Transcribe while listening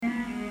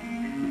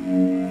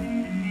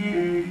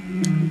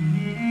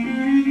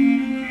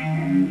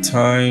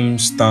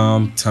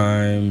Stamp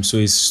time. So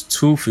it's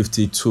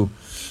 2:52,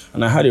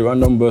 and I had a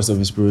random burst of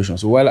inspiration.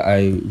 So while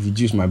I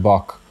reduced my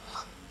back,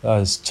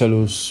 that's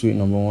cello suite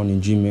number 1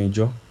 in G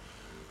major,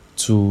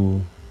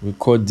 to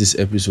record this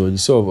episode, it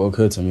sort of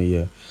occurred to me,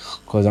 yeah,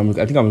 because I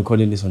think I'm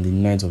recording this on the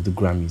night of the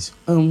Grammys.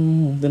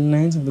 The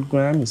night of the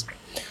Grammys.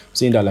 I'm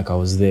saying that like I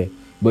was there,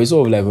 but it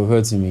sort of like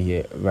occurred to me,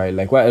 yeah, right?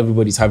 Like while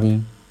everybody's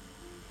having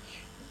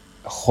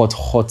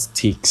hot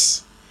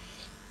takes,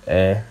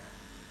 it's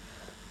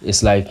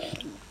like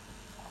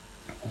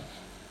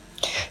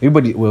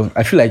everybody. Well,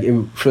 I feel like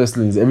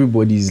firstly,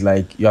 everybody's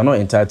like, you are not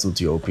entitled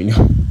to your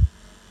opinion.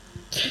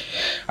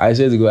 I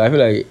said to go. I feel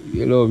like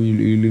a lot of you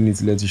really need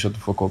to let you shut the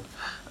fuck up.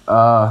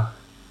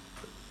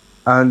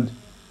 And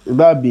with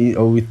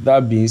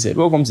that being said,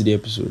 welcome to the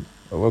episode,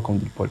 or welcome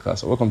to the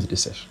podcast, or welcome to the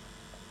session.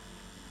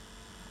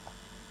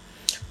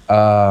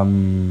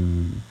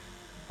 I'm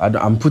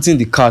putting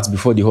the cart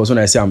before the horse when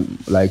I say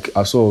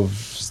I've sort of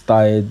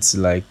started to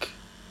like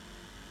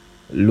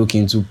look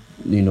into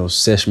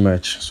sesh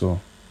merch. So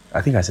I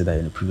think I said that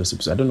in the previous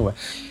episode. I don't know why.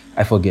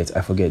 I forget.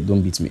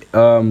 Don't beat me.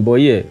 But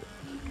yeah.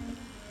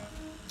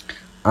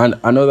 And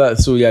another,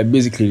 so yeah,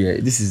 basically, yeah,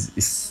 this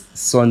is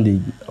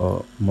Sunday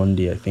or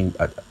Monday, I think.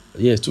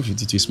 It's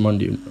 2:52, it's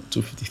Monday,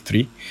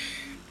 2:53.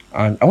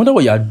 And I wonder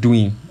what you are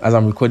doing as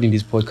I'm recording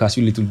this podcast,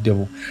 you little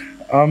devil.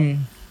 So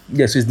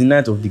it's the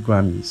night of the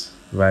Grammys,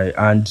 right?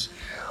 And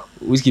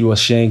Wizkid was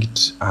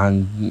shanked,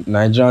 and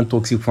Nigerian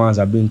toxic fans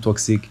are being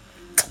toxic.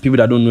 People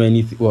that don't know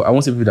anything, well, I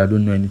won't say people that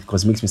don't know anything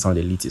because it makes me sound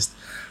elitist,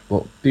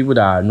 but people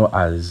that are not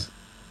as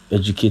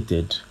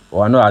educated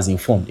or are not as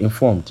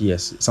informed,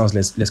 yes, it sounds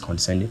less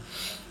condescending,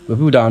 but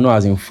people that are not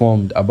as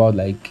informed about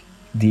like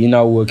the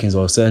inner workings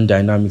or certain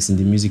dynamics in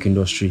the music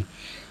industry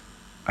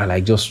are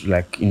like just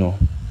like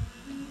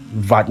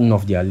vatting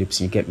off their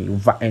lips. You get me?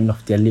 Vatting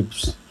off their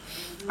lips.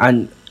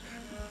 And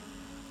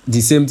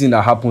the same thing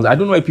that happens, I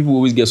don't know why people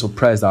always get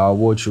surprised at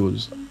award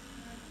shows.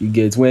 You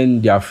get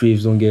when their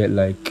faves don't get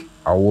like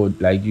award,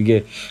 like you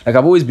get, like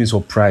I've always been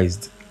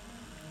surprised.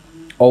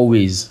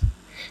 Always.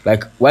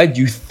 Like, why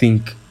do you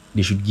think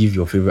they should give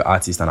your favorite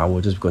artist an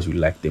award just because you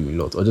like them a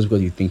lot, or just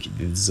because you think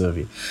they deserve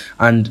it?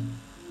 And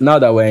now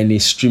that we're in a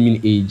streaming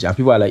age and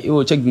people are like,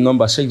 oh, check the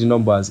numbers,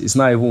 it's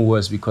not even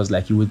worse, because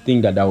like you would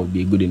think that would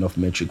be a good enough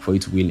metric for you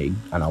to win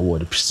an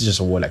award, a prestigious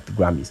award like the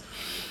Grammys.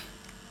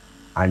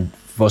 And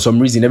for some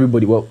reason,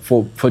 everybody, well,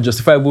 for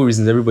justifiable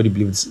reasons, everybody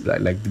believes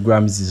like the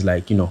Grammys is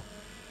like,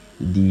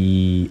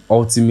 the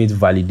ultimate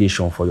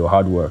validation for your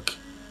hard work.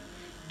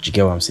 Do you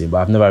get what I'm saying? But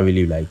I've never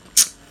really like,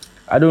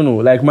 I don't know,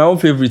 like my own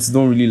favorites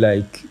don't really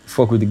like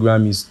fuck with the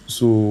Grammys.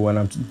 So when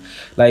I'm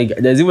like,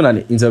 there's even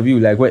an interview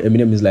like where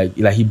Eminem is like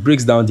he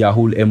breaks down their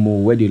whole MO,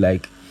 where they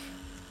like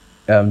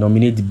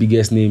nominate the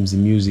biggest names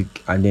in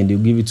music, and then they'll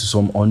give it to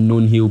some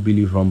unknown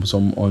hillbilly from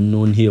some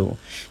unknown hill.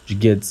 You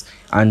get?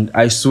 And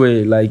I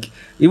swear, like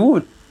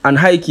even and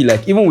high key,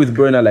 like even with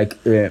Burna, like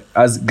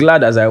as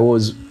glad as I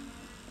was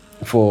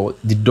for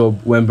the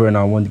dub when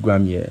Burna won the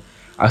Grammy,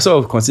 I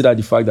sort of consider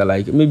the fact that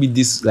like maybe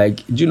this,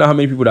 like, do you know how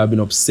many people that have been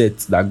upset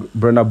that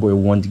Burna Boy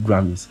won the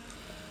Grammys?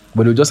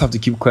 But they'll just have to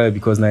keep quiet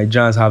because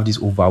Nigerians have this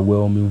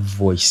overwhelming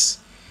voice.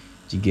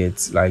 You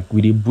get, like,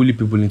 we they bully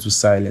people into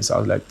silence. I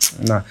was like,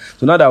 nah.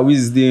 So now that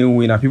Wiz didn't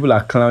win and people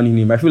are clowning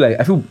him, I feel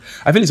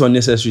it's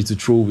unnecessary to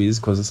throw Wiz,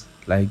 because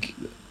like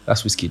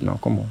that's Wizkid now.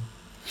 Come on.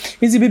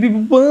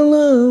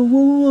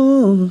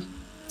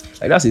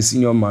 Like, that's a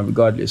senior man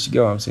regardless. You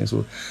get what I'm saying?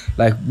 So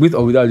like with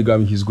or without the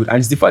Grammy, he's good. And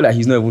it's the fact that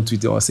he's not even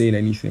tweeting or saying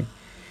anything.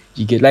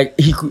 You get, like,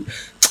 he could,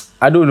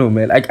 I don't know,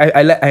 man. Like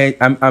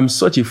I'm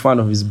such a fan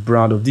of his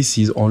brand, of this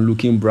his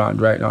on-looking brand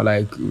right now.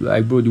 Like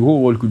bro, the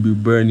whole world could be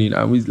burning.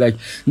 And with like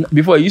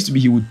before, it used to be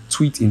he would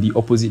tweet in the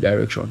opposite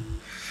direction.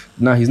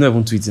 Now he's not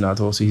even tweeting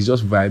at all. So he's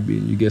just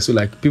vibing. You get, so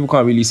like people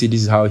can't really say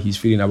this is how he's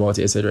feeling about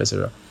it, etc.,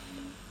 etc.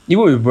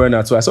 Even with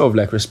Burna, so I sort of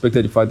like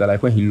respected the fact that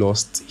like when he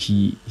lost,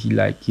 he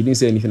didn't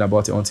say anything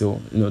about it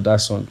until that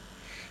song,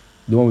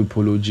 the one with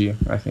Polo G,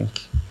 I think.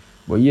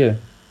 But yeah,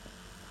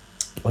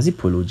 was it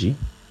Polo G?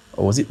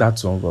 Or was it that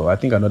song? Or I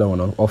think another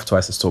one off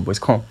Twice as Tall, but it's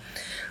calm.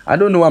 I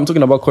don't know. I'm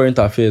talking about current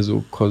affairs,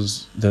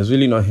 because there's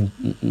really nothing.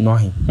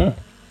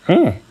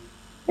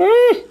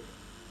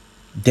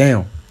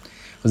 Damn.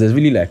 Because there's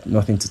really like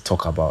nothing to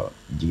talk about.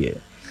 Yeah.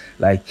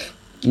 Like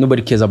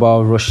nobody cares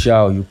about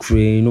Russia or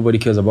Ukraine. Nobody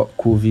cares about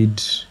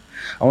COVID.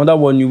 I wonder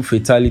what new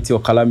fatality or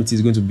calamity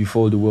is going to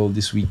befall the world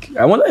this week.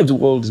 I wonder if the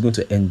world is going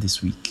to end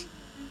this week.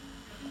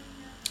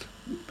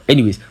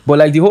 Anyways, but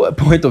like the whole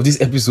point of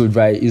this episode,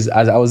 right, is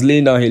as I was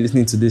laying down here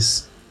listening to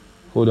this.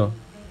 Hold on.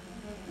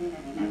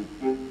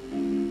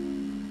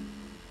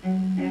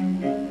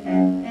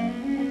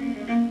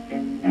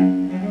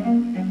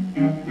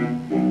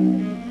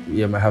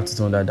 Yeah, I might have to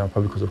turn that down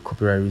probably because of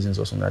copyright reasons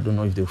or something. I don't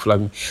know if they'll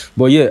flag me.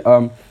 But yeah,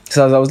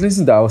 so as I was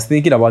listening to that, I was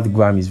thinking about the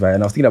Grammys, right?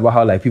 And I was thinking about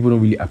how like people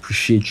don't really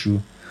appreciate you.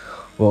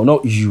 Well,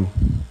 not you.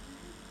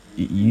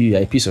 You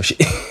are a piece of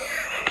shit.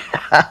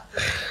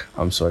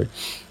 I'm sorry.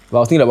 But I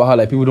was thinking about how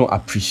like people don't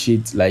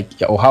appreciate like,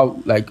 or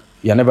how like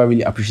you're never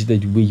really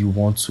appreciated the way you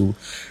want to.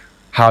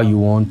 how you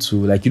want to.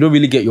 Like, you don't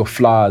really get your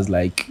flowers,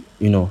 like,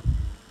 and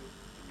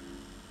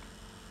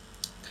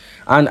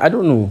I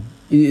don't know.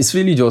 It's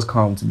really just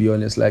calm, to be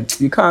honest.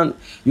 Like, you can't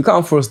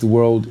force the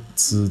world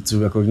to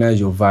recognize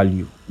your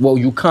value. Well,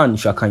 you can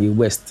if you're Kanye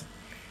West.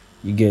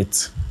 You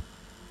get,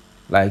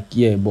 like,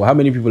 yeah, but how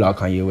many people are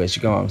Kanye West?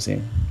 You get what I'm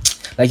saying?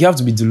 Like, you have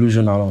to be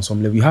delusional on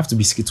some level. You have to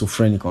be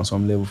schizophrenic on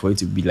some level for it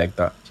to be like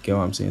that. You get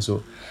what I'm saying?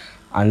 So,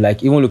 and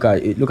like, even look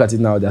at it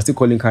now. They're still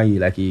calling Kanye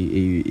like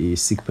a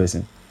sick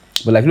person.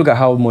 But like, look at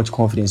how much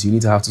confidence you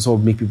need to have to sort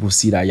of make people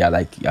see that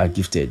you're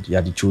gifted,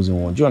 you're the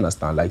chosen one. Do you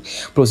understand? Like,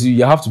 plus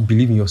you have to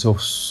believe in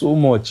yourself so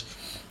much.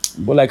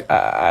 But like,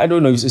 I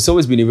don't know. It's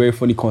always been a very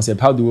funny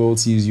concept how the world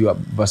sees you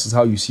versus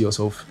how you see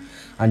yourself.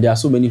 And there are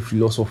so many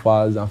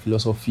philosophers and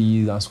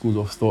philosophies and schools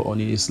of thought on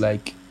it. It's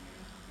like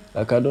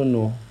I don't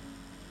know.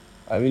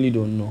 I really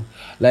don't know.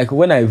 Like,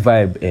 when I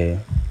vibe,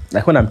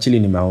 like when I'm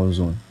chilling in my own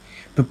zone,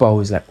 people are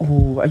always like,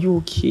 "Oh, are you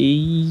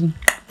okay?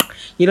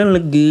 You don't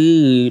look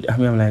good." I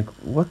mean, I'm like,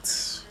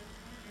 what?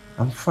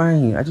 I'm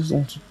fine. I just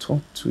want to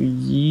talk to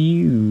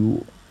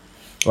you.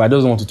 Well, I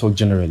don't want to talk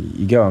generally.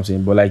 You get what I'm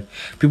saying? But like,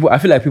 I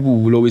feel like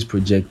people will always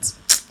project.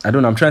 I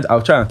don't know.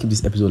 I'll try and keep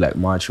this episode like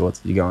more short.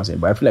 You get what I'm saying?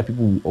 But I feel like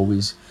people will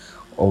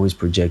always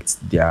project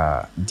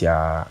their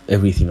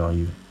everything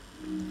on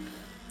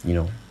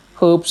you.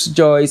 Hopes,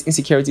 joys,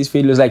 insecurities,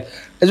 failures. Like,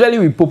 especially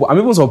with Popo. I'm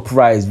even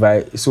surprised,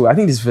 right? So I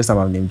think this is the first time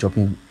I'm name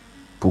dropping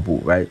Popo,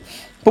 right?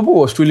 Popo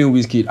was trolling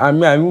Wizkid. I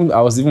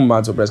was even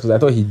mad surprised because I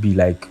thought he'd be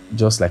like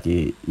just like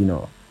an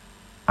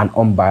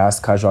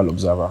unbiased casual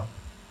observer.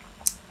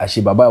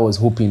 Actually, Baba was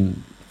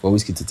hoping for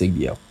Wizkid to take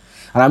the L.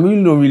 And I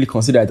really don't really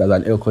consider it as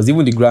an L because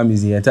even the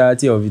Grammys, the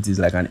entirety of it is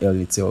like an L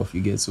itself, you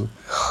get so.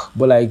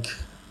 But like,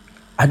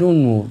 I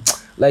don't know.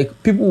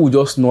 Like, people will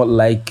just not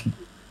like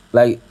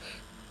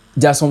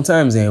there are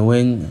sometimes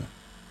when,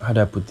 how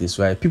do I put this,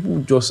 right?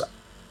 People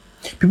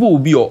will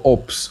be your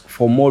ops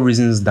for more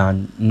reasons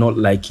than not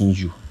liking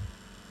you.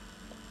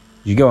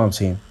 You get what I'm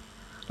saying?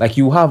 Like,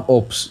 you have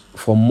ops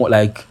for more,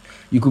 like,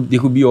 they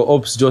could be your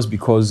ops just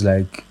because,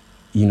 like,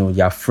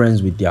 you're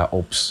friends with their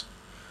ops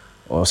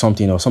or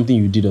something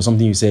you did or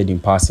something you said in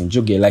passing.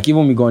 You get, like,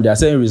 even me going, there are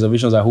certain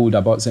reservations I hold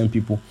about certain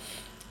people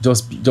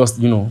just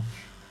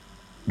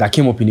that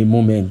came up in a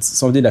moment,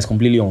 something that's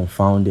completely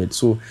unfounded.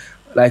 So,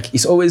 like,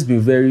 it's always been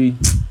very,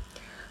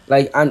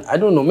 like, and I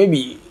don't know,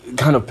 maybe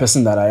kind of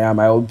person that I am,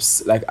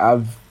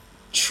 I've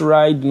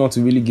tried not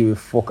to really give a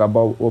fuck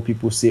about what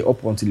people say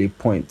up until a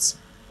point,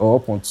 or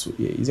up until,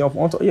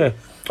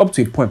 up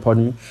to a point,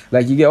 pardon me.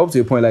 Like, you get up to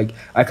a point, like,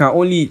 I can't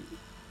really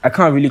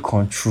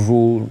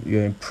control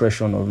your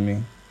impression of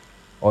me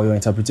or your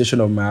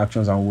interpretation of my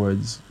actions and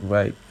words,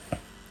 right?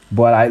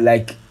 But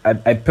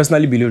I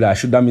personally believe that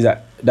that means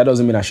that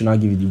doesn't mean I should not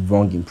give you the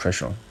wrong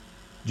impression.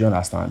 Do you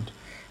understand?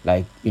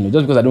 Like, just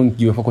because I don't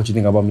give a fuck what you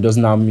think about me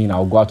doesn't now mean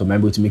I'll go out of my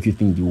way to make you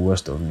think the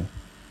worst of me.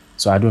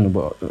 So I don't know,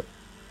 but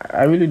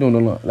I really don't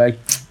know. Like,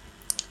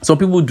 some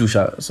people do,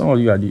 some of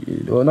you are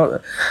or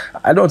not.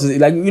 I don't want to say,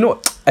 like,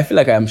 I feel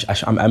like I'm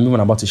even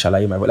about to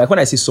shalaye my voice. Like, when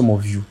I say some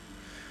of you,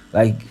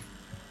 like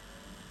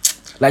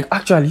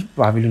actually,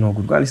 people are really not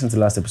good. Go and listen to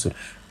the last episode.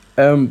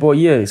 But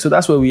yeah, so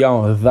that's where we are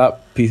on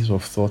that piece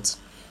of thought.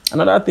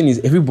 Another thing is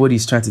everybody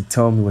is trying to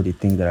tell me what they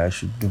think that I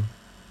should do.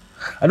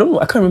 I don't know.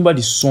 I can't remember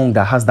the song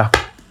that has that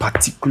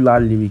particular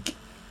lyric.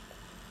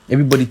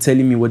 Everybody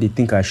telling me what they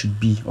think I should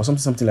be or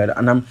something like that.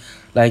 And I'm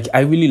like, I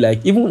really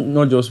like, even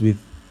not just with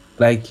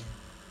like,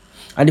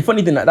 and the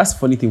funny thing, that's the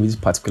funny thing with this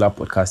particular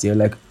podcast here,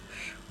 like,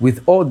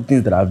 with all the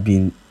things that I've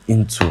been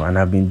into and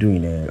I've been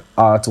doing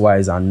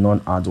art-wise and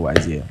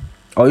non-art-wise here,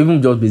 or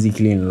even just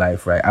basically in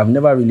life, right? I've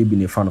never really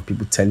been a fan of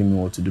people telling me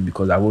what to do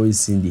because I've always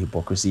seen the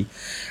hypocrisy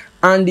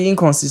and the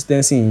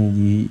inconsistency in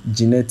the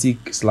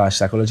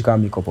genetic/psychological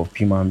makeup of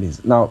human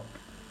beings. Now,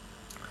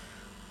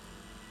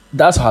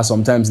 that's how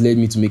sometimes led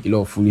me to make a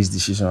lot of foolish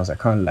decisions. I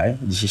can't lie,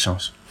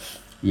 decisions.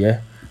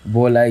 Yeah.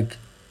 But like,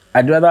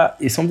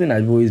 it's something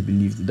I've always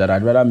believed that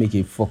I'd rather make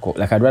a fuck up.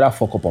 Like, I'd rather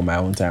fuck up on my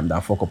own time than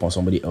fuck up on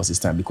somebody else's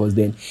time, because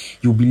then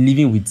you'll be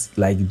living with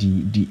like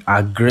the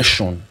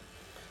aggression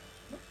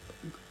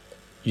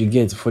you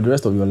get for the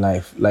rest of your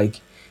life.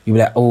 Like, you'll be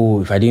like,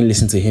 oh, if I didn't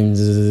listen to him,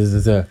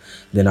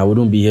 then I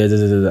wouldn't be here.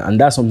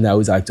 And that's something I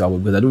always like to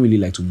avoid because I don't really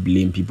like to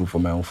blame people for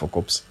my own fuck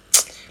ups.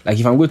 Like,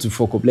 if I'm going to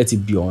fuck up, let it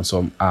be on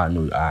some,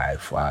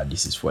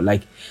 this is for,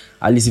 like,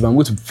 at least if I'm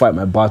going to fight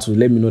my battle,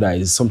 let me know that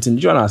it's something,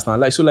 do you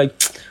understand? Like, so, like,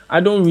 I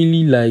don't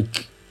really,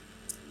 like,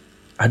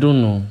 I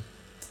don't know.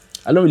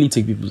 I don't really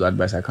take people's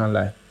advice, I can't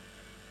lie.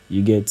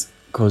 You get,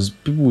 because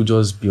people will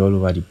just be all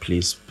over the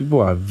place.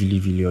 People are really,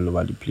 really all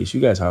over the place.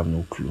 You guys have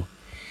no clue.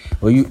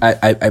 Well,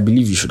 I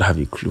believe you should have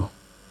a clue.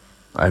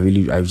 I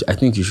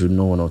think you should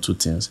know one or two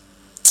things.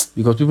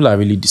 Because people are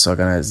really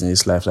disorganized in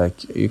this life.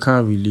 Like, you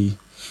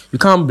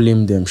can't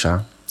blame them,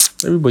 Sha.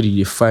 Everybody,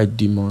 they fight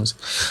demons.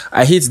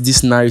 I hate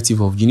this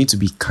narrative of you need to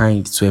be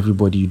kind to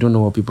everybody. You don't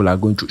know what people are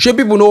going through. Sure,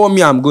 people know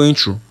what I'm going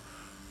through.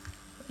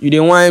 You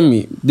didn't want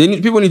me.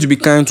 People need to be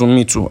kind to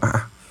me too.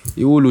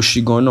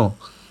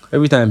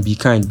 Every time, be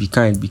kind.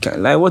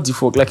 Like, what the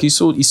fuck? Like, it's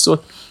so.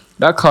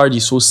 That card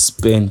is so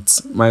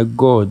spent. My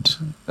God.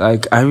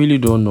 Like, I really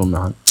don't know,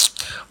 man.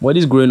 But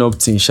this growing up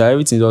thing,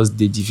 everything just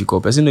dey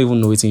difficult. Person don't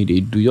even know what they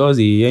do. Just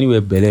anywhere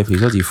believe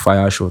it's just a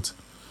fire shot.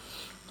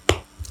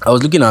 I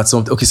was looking at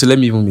something. Okay, so let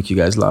me even make you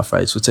guys laugh,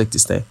 right? So check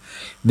this thing.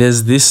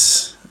 There's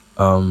this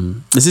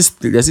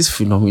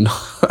phenomenon.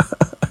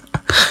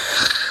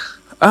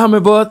 I'm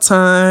about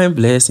time,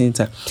 blessing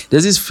time.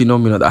 There's this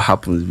phenomenon that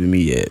happens with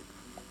me, yeah,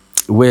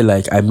 where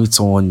like I meet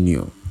someone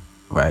new,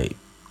 right?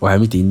 Or I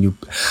meet a new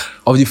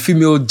of the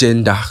female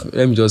gender.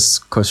 Let me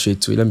just cut straight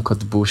to it. Let me cut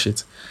the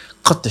bullshit.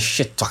 Cut the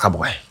shit, talk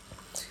boy.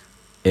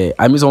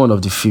 I meet someone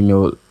of the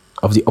female,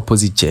 of the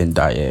opposite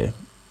gender, yeah.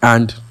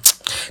 And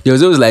there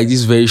was always like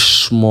this very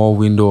small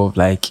window of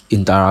like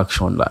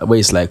interaction, like where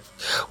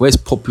it's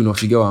popping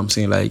off. You get what I'm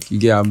saying? Like you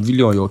get, I'm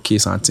really on your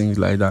case and things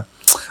like that.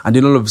 And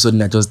then all of a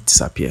sudden I just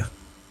disappear.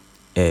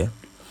 Yeah.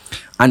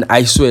 And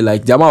I swear,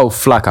 like the amount of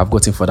flack I've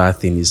gotten for that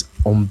thing is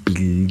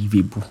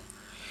unbelievable.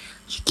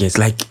 You get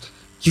like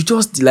you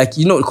just like,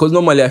 you know, because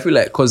normally I feel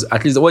like, because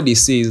at least what they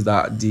say is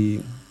that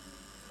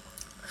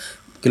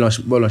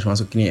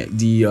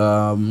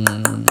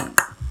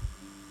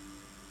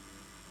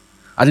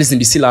at least in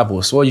the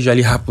syllabus, what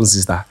usually happens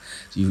is that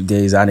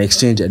there's an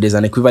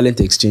equivalent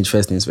exchange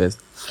first things first,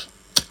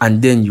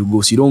 and then you go.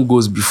 So you don't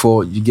go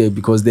before you get,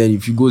 because then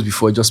if you go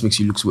before, it just makes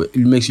you look weird. It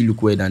makes you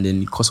look weird, and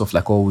then it cuts off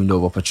like all window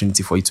of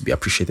opportunity for you to be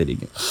appreciated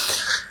again.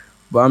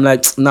 But I'm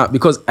like, nah,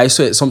 because I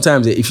swear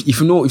sometimes if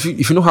you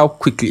know how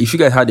quickly, if you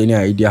guys had any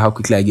idea how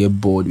quickly I get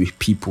bored with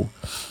people,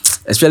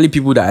 especially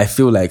people that I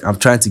feel like I'm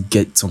trying to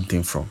get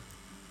something from.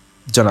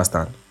 Do you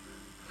understand?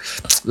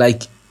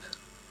 Like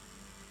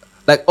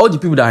all the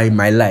people that are in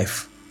my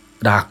life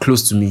that are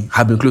close to me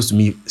have been close to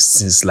me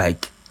since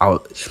like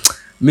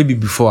maybe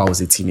before I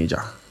was a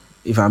teenager.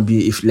 If I'm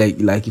being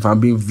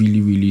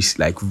really, really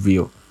like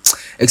real,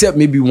 except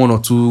maybe one or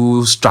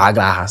two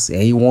stragglers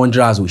and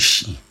wanderers or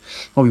she.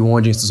 Not be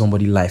wandering into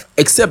somebody's life,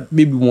 except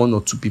maybe one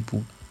or two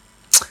people.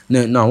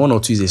 No, one or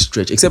two is a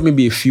stretch. Except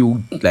maybe a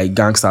few like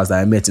gangsters that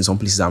I met in some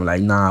places. I'm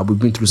like, nah, we've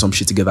been through some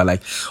shit together.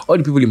 Like all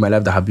the people in my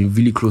life that have been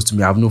really close to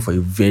me, I've known for a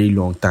very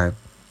long time.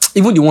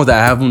 Even the ones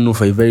that I haven't known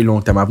for a very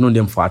long time, I've known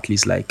them for at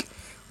least like,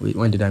 wait,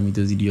 when did I meet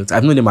those idiots?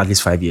 I've known them at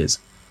least 5 years.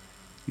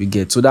 You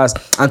get, so that's,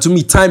 and to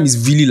me, time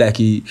is really like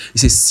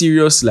it's a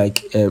serious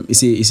like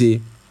it's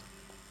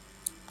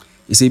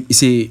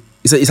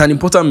an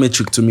important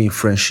metric to me in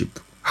friendship.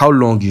 How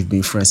long you've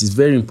been friends is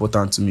very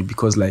important to me,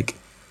 because like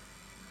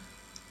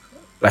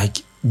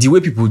the way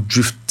people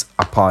drift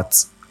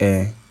apart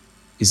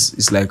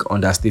is like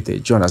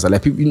understated. Do you understand?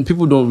 Like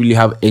people don't really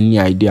have any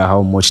idea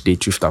how much they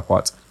drift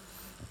apart.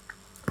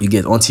 You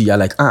get, until you're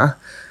like,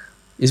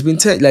 it's been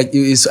 10, like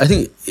it's, I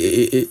think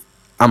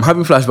I'm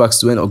having flashbacks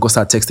to when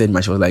Augusta texted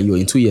me. She was like, yo,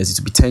 in 2 years,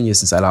 it'll be 10 years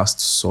since I last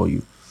saw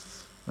you.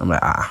 I'm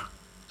like,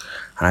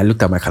 And I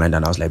looked at my calendar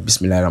and I was like,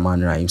 Bismillah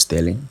Rahman Rahim,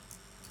 Sterling.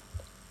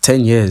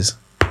 10 years.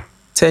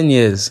 10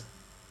 years.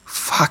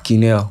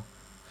 Fucking hell.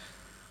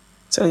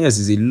 10 years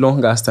is a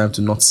long ass time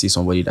to not see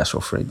somebody that's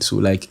your friend. So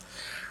like,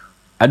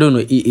 I don't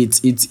know.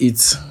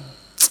 It's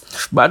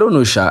but I don't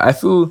know, Sha. I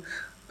feel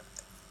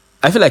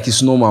like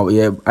it's normal.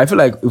 Yeah. I feel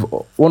like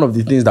one of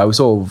the things that we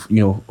sort of,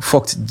 you know,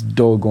 fucked the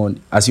dog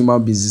on as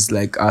human beings is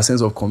like our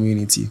sense of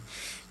community.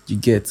 You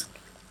get.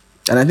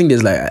 And I think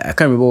there's like, I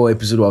can't remember what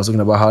episode I was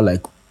talking about how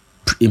like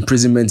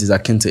imprisonment is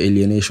akin to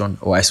alienation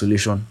or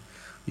isolation.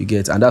 You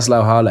get. And that's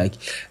like how like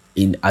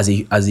as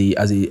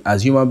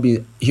human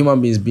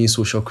beings being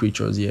social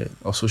creatures, yeah,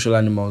 or social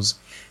animals,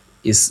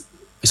 it's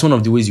one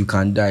of the ways you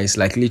can die. It's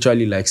like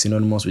literally like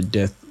synonymous with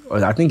death.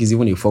 Or I think it's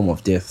even a form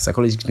of death.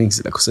 Psychology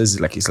thinks like says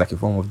it's like a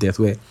form of death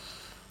where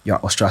you're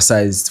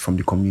ostracized from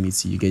the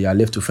community. You're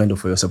left to fend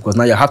for yourself, because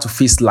now you have to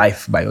face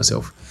life by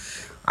yourself.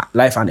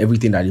 Life and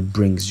everything that it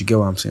brings. You get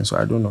what I'm saying? So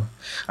I don't know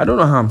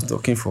how I'm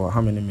talking for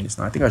how many minutes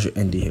now. I think I should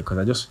end it here, because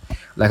I just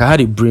like I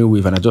had a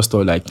brainwave and I just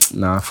thought like,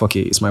 nah, fuck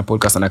it, it's my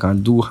podcast and I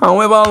can do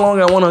however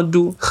long I want to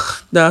do.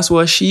 That's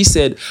what she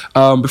said.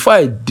 Before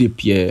I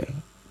dip, yeah,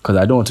 because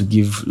I don't want to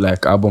give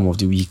like album of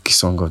the week,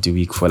 song of the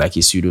week for like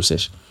a pseudo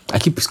sesh. I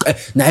keep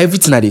now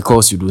everything that they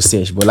call pseudo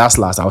sesh, but last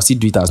I'll still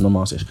do it as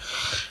normal sesh.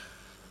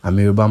 I'm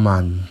a Yoruba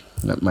man.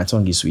 My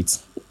tongue is sweet.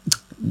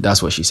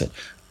 That's what she said.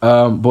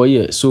 But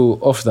yeah, so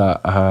off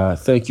that,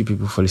 thank you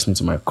people for listening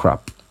to my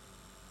crap.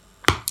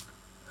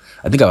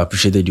 I think I've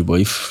appreciated you, but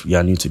if you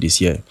are new to this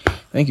year,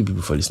 thank you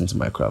people for listening to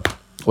my crap.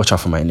 Watch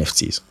out for my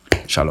NFTs.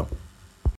 Shalom.